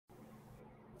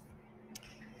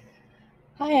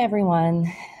Hi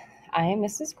everyone, I am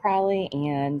Mrs. Crowley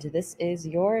and this is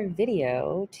your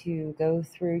video to go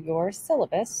through your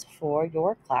syllabus for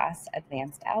your class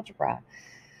Advanced Algebra.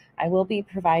 I will be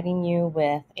providing you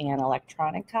with an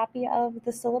electronic copy of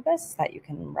the syllabus that you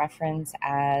can reference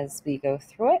as we go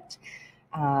through it.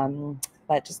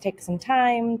 But just take some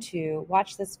time to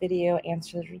watch this video,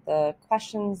 answer the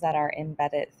questions that are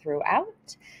embedded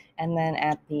throughout, and then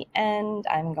at the end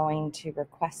I'm going to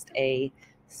request a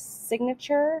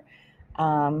signature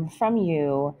from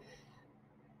you,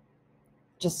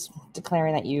 just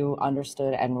declaring that you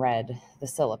understood and read the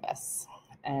syllabus.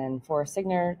 And for a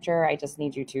signature, I just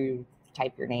need you to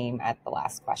type your name at the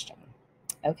last question.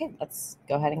 Okay, let's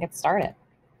go ahead and get started.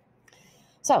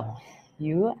 So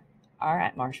you are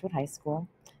at Marshwood High School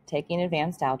taking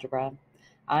advanced algebra.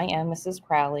 I am Mrs.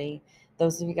 Crowley.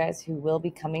 Those of you guys who will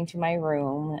be coming to my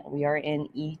room, we are in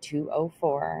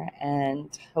E204,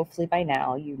 and hopefully by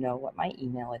now you know what my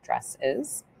email address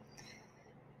is.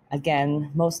 Again,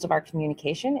 most of our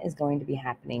communication is going to be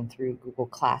happening through Google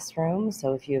Classroom.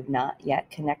 So if you have not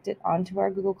yet connected onto our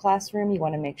Google Classroom, you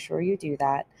want to make sure you do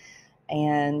that.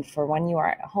 And for when you are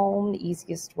at home, the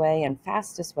easiest way and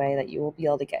fastest way that you will be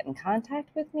able to get in contact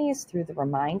with me is through the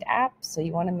Remind app. So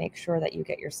you want to make sure that you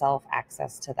get yourself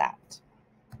access to that.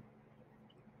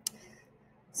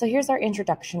 So here's our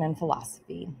introduction and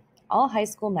philosophy. All high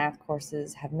school math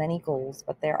courses have many goals,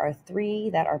 but there are three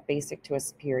that are basic to a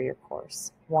superior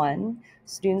course. 1,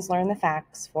 students learn the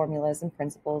facts, formulas, and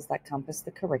principles that compass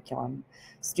the curriculum.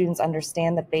 Students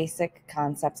understand the basic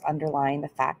concepts underlying the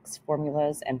facts,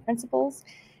 formulas, and principles,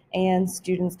 and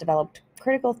students develop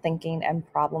critical thinking and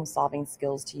problem-solving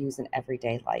skills to use in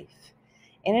everyday life.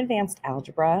 In advanced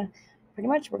algebra, pretty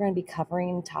much we're going to be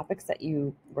covering topics that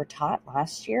you were taught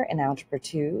last year in Algebra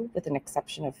 2, with an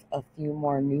exception of a few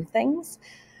more new things.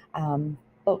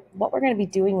 But what we're going to be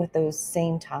doing with those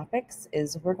same topics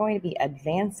is we're going to be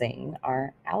advancing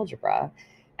our algebra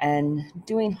and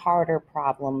doing harder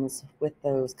problems with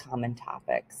those common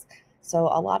topics. So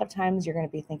a lot of times you're going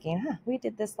to be thinking, we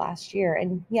did this last year.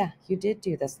 And yeah, you did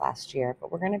do this last year, but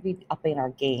we're going to be upping our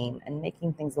game and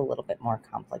making things a little bit more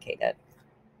complicated.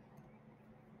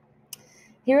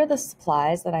 Here are the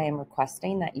supplies that I am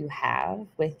requesting that you have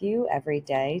with you every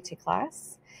day to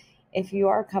class. If you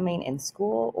are coming in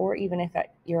school, or even if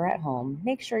you're at home,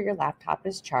 make sure your laptop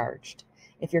is charged.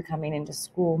 If you're coming into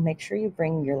school, make sure you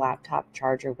bring your laptop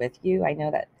charger with you. I know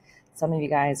that some of you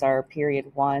guys are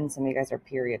period 1, some of you guys are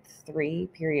period 3.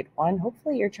 Period 1,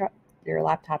 hopefully your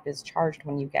laptop is charged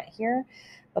when you get here,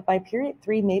 but by period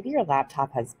 3, maybe your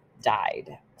laptop has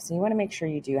died. So you want to make sure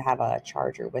you do have a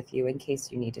charger with you in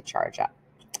case you need to charge up.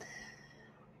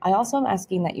 I also am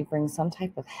asking that you bring some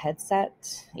type of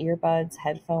headset, earbuds,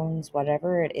 headphones,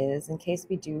 whatever it is, in case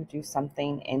we do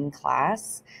something in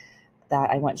class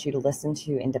that I want you to listen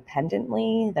to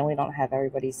independently, then we don't have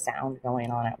everybody's sound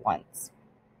going on at once.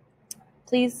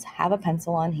 Please have a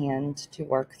pencil on hand to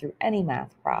work through any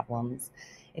math problems.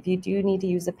 If you do need to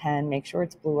use a pen, make sure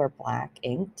it's blue or black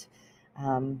inked.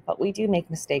 But we do make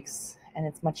mistakes, and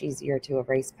it's much easier to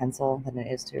erase pencil than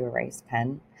it is to erase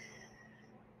pen.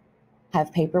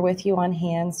 Have paper with you on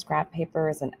hand. Scrap paper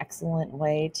is an excellent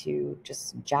way to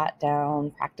just jot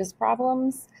down practice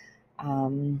problems.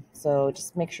 So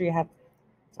just make sure you have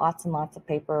lots and lots of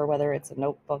paper, whether it's a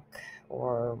notebook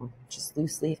or just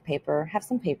loose leaf paper. Have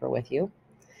some paper with you.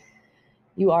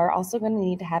 You are also going to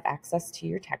need to have access to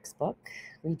your textbook.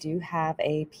 We do have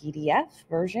a PDF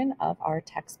version of our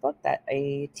textbook that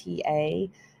a TA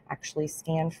actually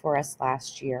scanned for us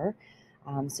last year.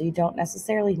 So you don't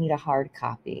necessarily need a hard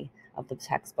copy of the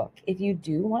textbook. If you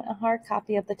do want a hard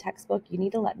copy of the textbook, you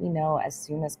need to let me know as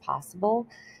soon as possible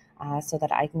so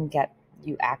that I can get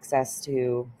you access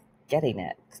to getting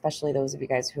it, especially those of you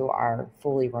guys who are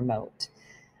fully remote.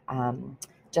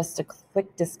 Just a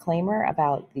quick disclaimer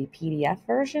about the PDF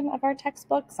version of our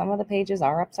textbook. Some of the pages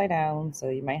are upside down, so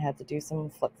you might have to do some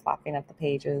flip-flopping of the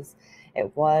pages.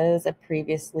 It was a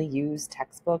previously used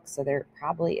textbook, so there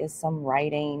probably is some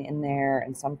writing in there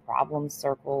and some problems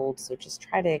circled, so just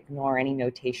try to ignore any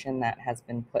notation that has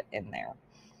been put in there.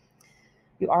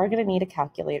 You are going to need a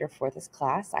calculator for this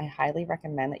class. I highly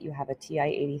recommend that you have a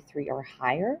TI-83 or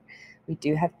higher. We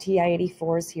do have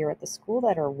TI-84s here at the school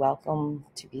that are welcome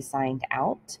to be signed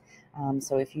out.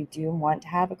 So if you do want to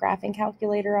have a graphing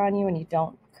calculator on you and you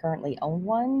don't currently own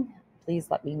one,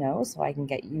 please let me know so I can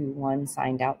get you one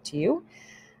signed out to you.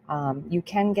 You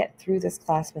can get through this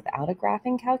class without a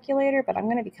graphing calculator, but I'm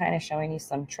going to be kind of showing you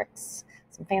some tricks,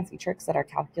 some fancy tricks that our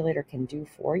calculator can do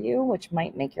for you, which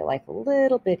might make your life a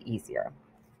little bit easier.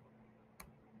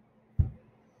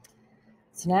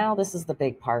 So now this is the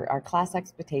big part, our class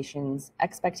expectations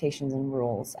and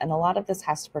rules. And a lot of this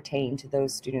has to pertain to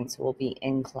those students who will be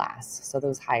in class, so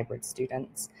those hybrid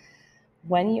students.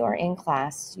 When you are in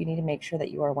class, you need to make sure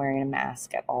that you are wearing a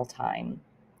mask at all time.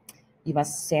 You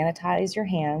must sanitize your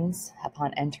hands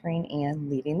upon entering and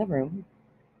leaving the room.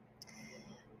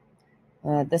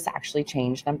 This actually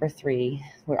changed. Number 3,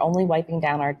 we're only wiping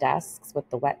down our desks with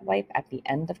the wet wipe at the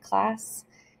end of class.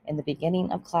 In the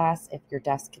beginning of class, if your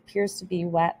desk appears to be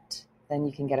wet, then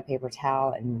you can get a paper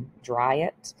towel and dry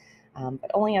it.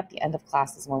 But only at the end of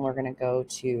class is when we're going to go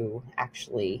to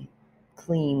actually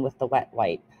clean with the wet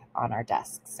wipe on our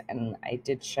desks. And I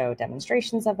did show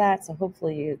demonstrations of that, so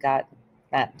hopefully you got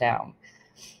that down.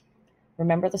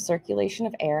 Remember, the circulation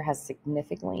of air has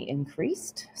significantly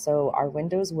increased, so our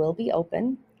windows will be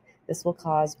open. This will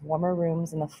cause warmer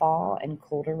rooms in the fall and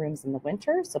colder rooms in the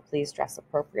winter, so please dress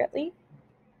appropriately.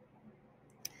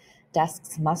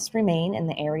 Desks must remain in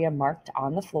the area marked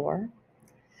on the floor.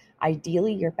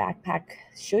 Ideally, your backpack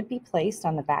should be placed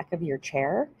on the back of your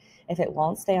chair. If it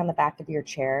won't stay on the back of your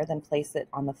chair, then place it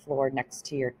on the floor next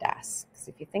to your desk.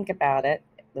 So if you think about it,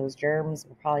 those germs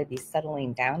will probably be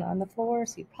settling down on the floor,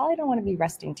 so you probably don't want to be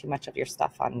resting too much of your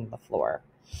stuff on the floor.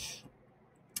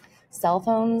 Cell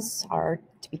phones are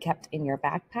to be kept in your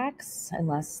backpacks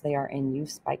unless they are in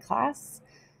use by class.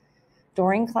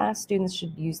 During class, students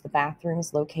should use the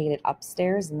bathrooms located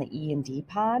upstairs in the E&D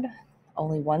pod.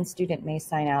 Only one student may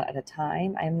sign out at a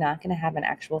time. I am not going to have an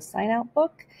actual sign-out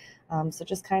book, so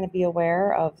just kind of be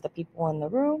aware of the people in the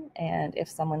room, and if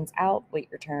someone's out, wait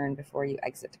your turn before you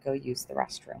exit to go use the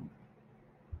restroom.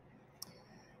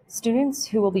 Students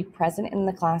who will be present in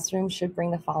the classroom should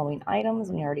bring the following items,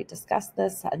 and we already discussed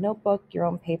this: a notebook, your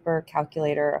own paper,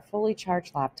 calculator, a fully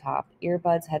charged laptop,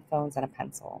 earbuds, headphones, and a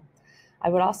pencil. I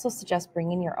would also suggest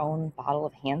bringing your own bottle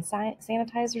of hand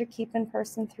sanitizer to keep in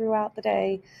person throughout the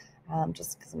day,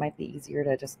 just because it might be easier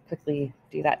to just quickly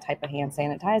do that type of hand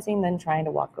sanitizing than trying to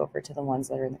walk over to the ones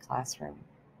that are in the classroom.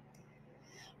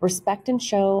 Respect and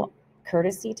show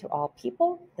courtesy to all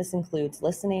people. This includes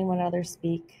listening when others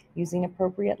speak, using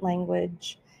appropriate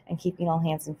language, and keeping all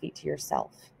hands and feet to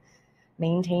yourself.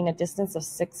 Maintain a distance of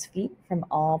 6 feet from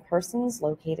all persons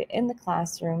located in the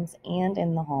classrooms and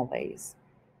in the hallways.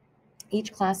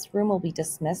 Each classroom will be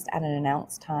dismissed at an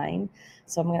announced time,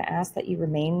 so I'm going to ask that you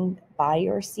remain by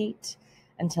your seat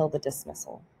until the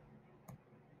dismissal.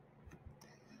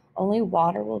 Only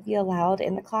water will be allowed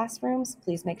in the classrooms.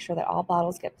 Please make sure that all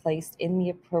bottles get placed in the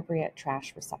appropriate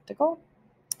trash receptacle.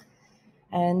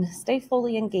 And stay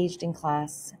fully engaged in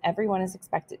class. Everyone is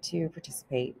expected to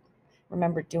participate.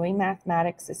 Remember, doing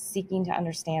mathematics is seeking to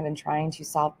understand and trying to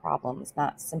solve problems,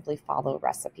 not simply follow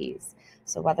recipes.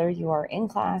 So whether you are in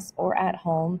class or at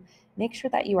home, make sure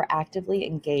that you are actively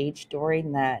engaged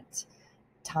during that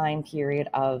time period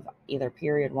of either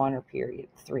period 1 or period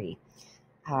 3.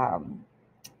 Because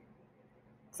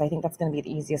I think that's going to be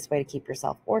the easiest way to keep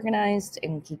yourself organized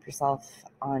and keep yourself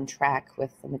on track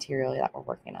with the material that we're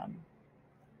working on.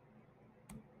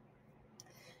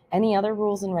 Any other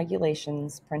rules and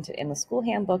regulations printed in the school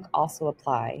handbook also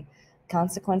apply.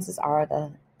 Consequences are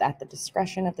at the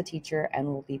discretion of the teacher and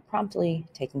will be promptly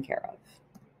taken care of.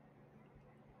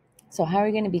 So how are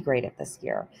you going to be graded this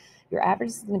year? Your average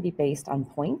is going to be based on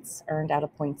points earned out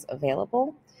of points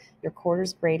available. Your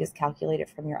quarters grade is calculated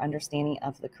from your understanding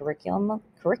of the curriculum,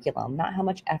 not how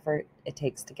much effort it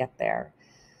takes to get there.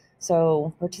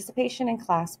 So participation in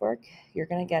classwork, you're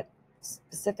going to get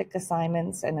specific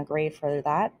assignments and a grade for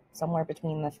that, somewhere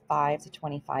between the 5 to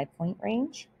 25 point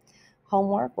range.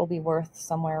 Homework will be worth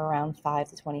somewhere around 5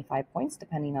 to 25 points,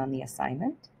 depending on the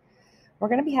assignment. We're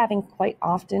going to be having quite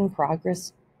often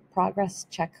progress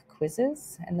check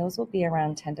quizzes, and those will be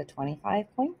around 10 to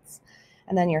 25 points.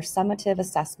 And then your summative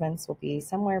assessments will be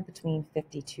somewhere between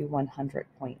 50 to 100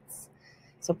 points.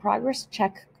 So progress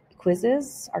check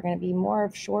quizzes are going to be more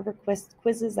of shorter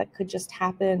quizzes that could just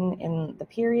happen in the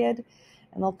period,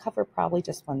 and they'll cover probably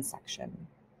just one section.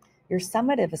 Your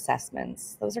summative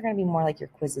assessments, those are going to be more like your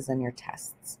quizzes and your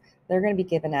tests. They're going to be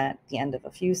given at the end of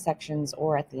a few sections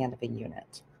or at the end of a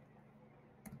unit.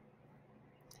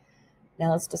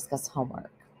 Now let's discuss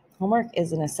homework. Homework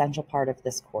is an essential part of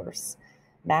this course.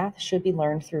 Math should be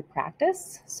learned through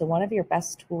practice, so one of your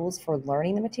best tools for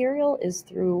learning the material is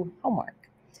through homework.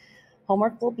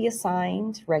 Homework will be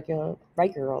assigned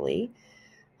regularly.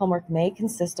 Homework may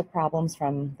consist of problems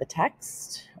from the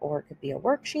text, or it could be a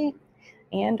worksheet,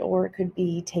 or it could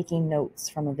be taking notes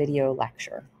from a video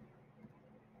lecture.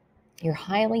 You're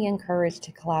highly encouraged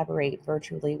to collaborate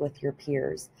virtually with your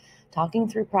peers. Talking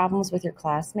through problems with your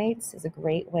classmates is a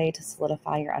great way to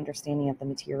solidify your understanding of the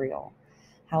material.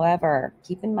 However,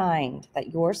 keep in mind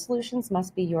that your solutions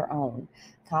must be your own.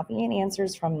 Copying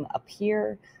answers from a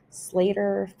peer,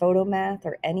 Slater, Photomath,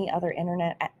 or any other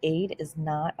internet aid is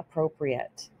not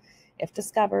appropriate. If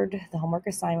discovered, the homework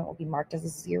assignment will be marked as a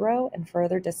 0 and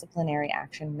further disciplinary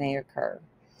action may occur.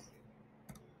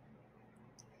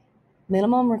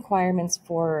 Minimum requirements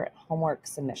for homework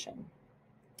submission.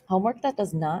 Homework that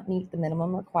does not meet the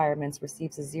minimum requirements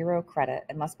receives a 0 credit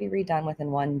and must be redone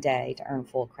within 1 day to earn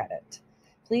full credit.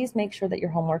 Please make sure that your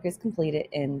homework is completed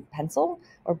in pencil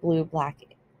or blue black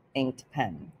inked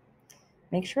pen.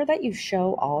 Make sure that you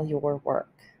show all your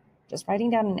work. Just writing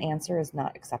down an answer is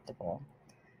not acceptable.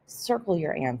 Circle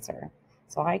your answer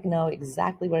so I know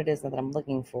exactly what it is that I'm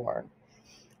looking for,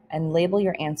 and label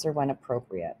your answer when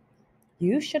appropriate.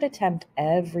 You should attempt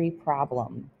every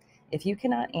problem. If you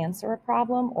cannot answer a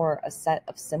problem or a set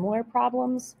of similar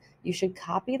problems, you should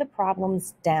copy the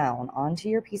problems down onto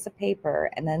your piece of paper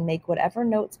and then make whatever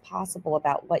notes possible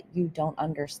about what you don't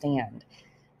understand.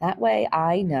 That way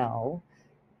I know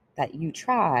that you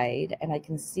tried and I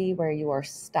can see where you are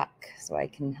stuck so I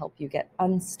can help you get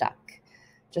unstuck.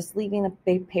 Just leaving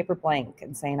the paper blank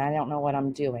and saying I don't know what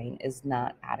I'm doing is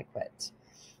not adequate.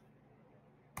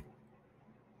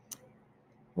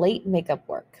 Late makeup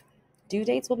work. Due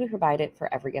dates will be provided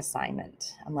for every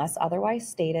assignment. Unless otherwise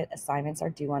stated, assignments are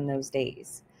due on those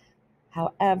days.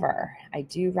 However, I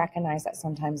do recognize that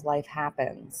sometimes life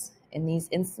happens. In these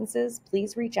instances,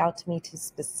 please reach out to me to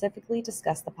specifically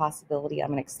discuss the possibility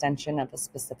of an extension of a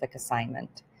specific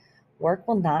assignment. Work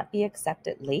will not be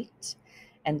accepted late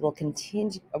and will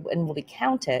be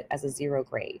counted as a 0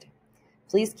 grade.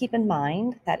 Please keep in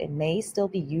mind that it may still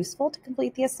be useful to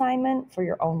complete the assignment for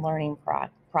your own learning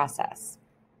process.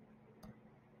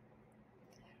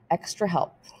 Extra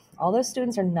help. Although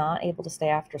students are not able to stay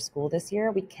after school this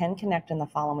year, we can connect in the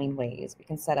following ways. We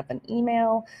can set up an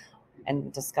email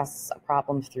and discuss a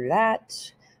problem through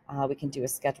that. We can do a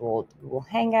scheduled Google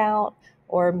Hangout,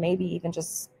 or maybe even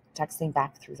just texting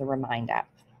back through the Remind app.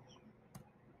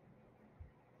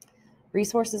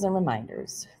 Resources and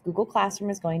reminders. Google Classroom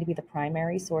is going to be the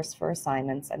primary source for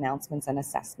assignments, announcements, and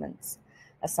assessments.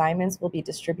 Assignments will be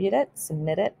distributed,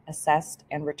 submitted, assessed,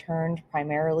 and returned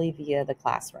primarily via the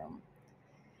classroom.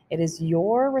 It is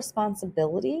your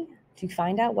responsibility to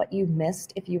find out what you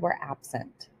missed if you were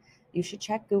absent. You should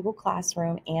check Google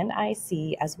Classroom and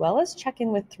IC, as well as check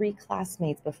in with 3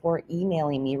 classmates before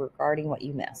emailing me regarding what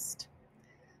you missed.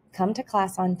 Come to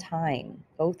class on time,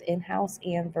 both in-house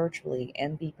and virtually,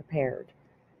 and be prepared.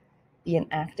 Be an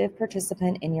active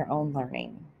participant in your own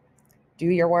learning. Do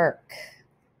your work.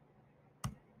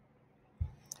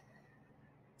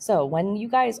 So when you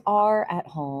guys are at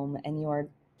home and you are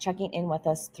checking in with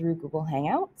us through Google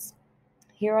Hangouts,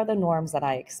 here are the norms that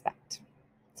I expect.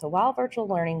 So while virtual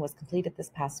learning was completed this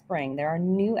past spring, there are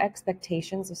new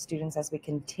expectations of students as we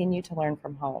continue to learn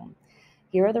from home.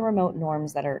 Here are the remote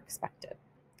norms that are expected.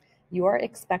 You are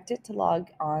expected to log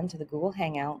on to the Google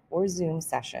Hangout or Zoom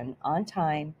session on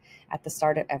time at the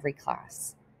start of every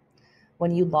class.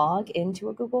 When you log into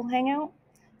a Google Hangout,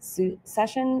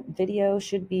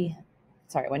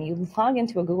 when you log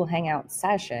into a Google Hangout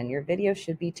session, your video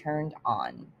should be turned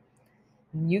on.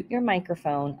 Mute your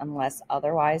microphone unless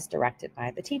otherwise directed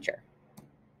by the teacher.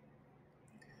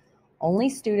 Only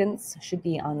students should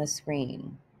be on the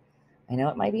screen. I know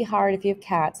it might be hard if you have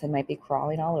cats that might be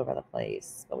crawling all over the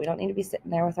place, but we don't need to be sitting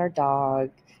there with our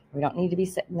dog. We don't need to be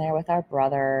sitting there with our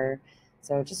brother.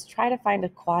 So just try to find a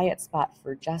quiet spot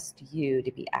for just you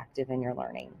to be active in your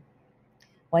learning.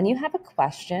 When you have a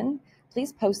question,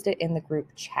 please post it in the group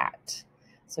chat.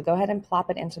 So go ahead and plop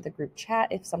it into the group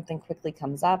chat if something quickly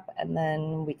comes up, and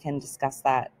then we can discuss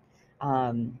that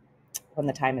when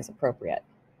the time is appropriate.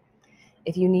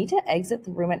 If you need to exit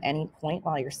the room at any point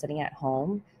while you're sitting at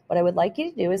home, what I would like you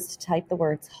to do is to type the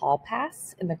words hall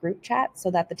pass in the group chat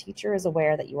so that the teacher is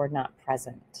aware that you are not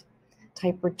present.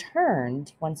 Type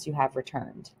returned once you have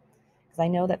returned, because I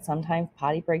know that sometimes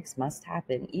potty breaks must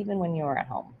happen even when you're at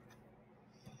home.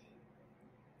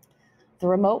 The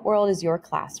remote world is your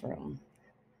classroom.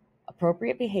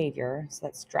 Appropriate behavior, so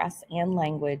that stress and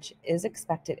language is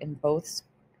expected in both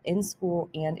in school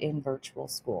and in virtual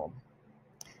school.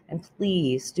 And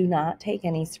please do not take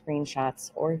any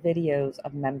screenshots or videos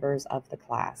of members of the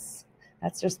class.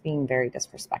 That's just being very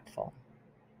disrespectful.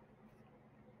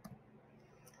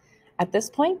 At this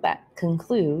point, that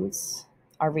concludes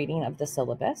our reading of the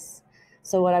syllabus.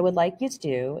 So what I would like you to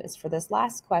do is, for this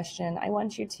last question, I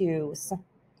want you to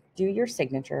do your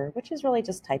signature, which is really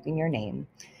just typing your name,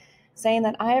 saying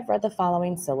that I have read the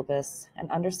following syllabus and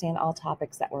understand all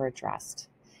topics that were addressed.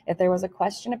 If there was a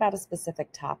question about a specific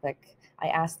topic, I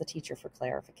asked the teacher for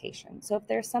clarification. So if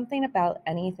there's something about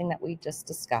anything that we just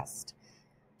discussed,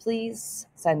 please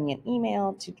send me an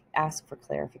email to ask for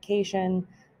clarification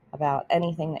about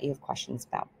anything that you have questions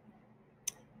about.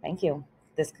 Thank you.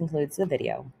 This concludes the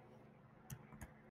video.